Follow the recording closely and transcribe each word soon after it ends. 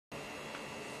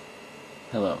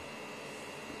Hello.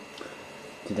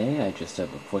 Today I just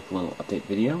have a quick little update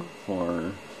video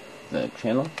for the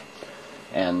channel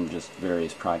and just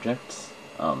various projects.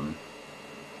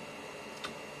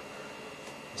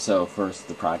 So first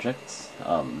the projects,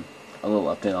 a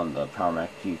little update on the PowerMac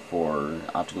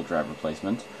G4 optical drive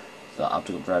replacement. The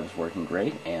optical drive is working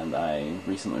great, and I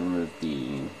recently removed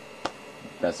the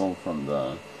bezel from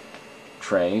the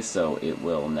tray, so it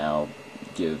will now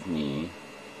give me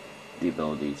the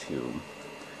ability to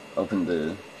open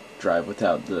the drive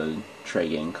without the tray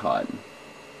getting caught.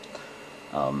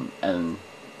 And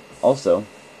also,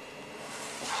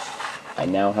 I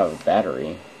now have a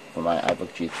battery for my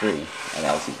iBook G3, and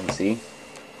as you can see,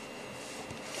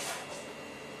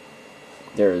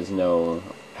 there is no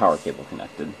power cable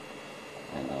connected.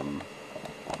 And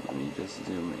let me just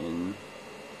zoom in.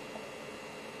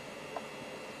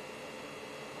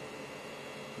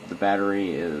 The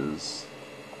battery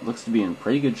looks to be in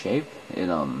pretty good shape.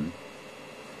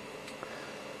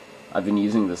 I've been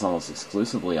using this almost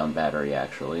exclusively on battery,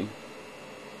 actually.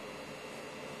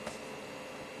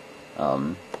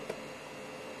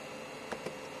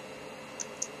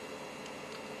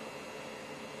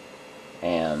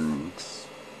 And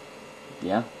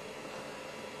yeah.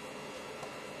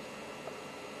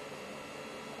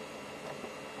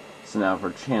 So now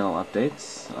for channel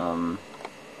updates.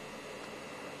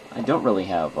 I don't really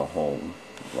have a whole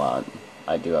lot.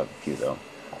 I do have a few though.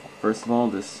 First of all,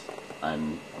 this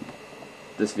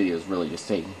video is really just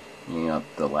taking up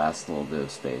the last little bit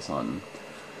of space on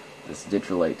this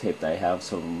Digital tape that I have,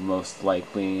 so most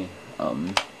likely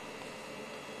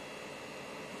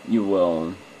you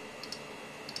will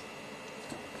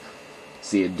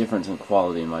see a difference in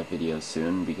quality in my videos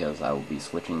soon, because I will be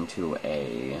switching to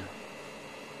a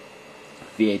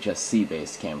VHS-C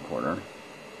based camcorder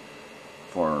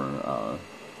for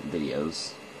video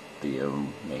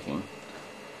making.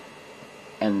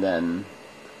 And then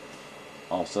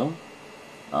also,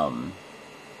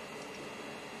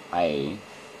 I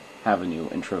have a new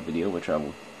intro video which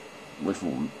will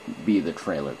be the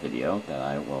trailer video that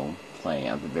I will play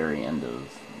at the very end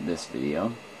of this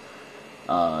video,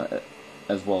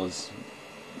 as well as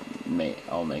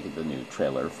I'll make the new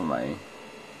trailer for my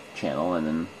channel. And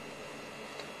then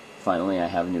finally, I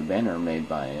have a new banner made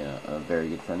by a very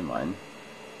good friend of mine.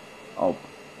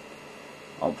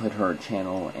 I'll put her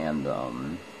channel and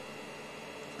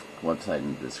website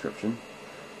in the description.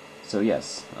 So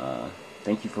yes,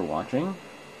 thank you for watching.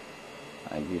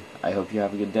 I hope you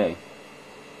have a good day.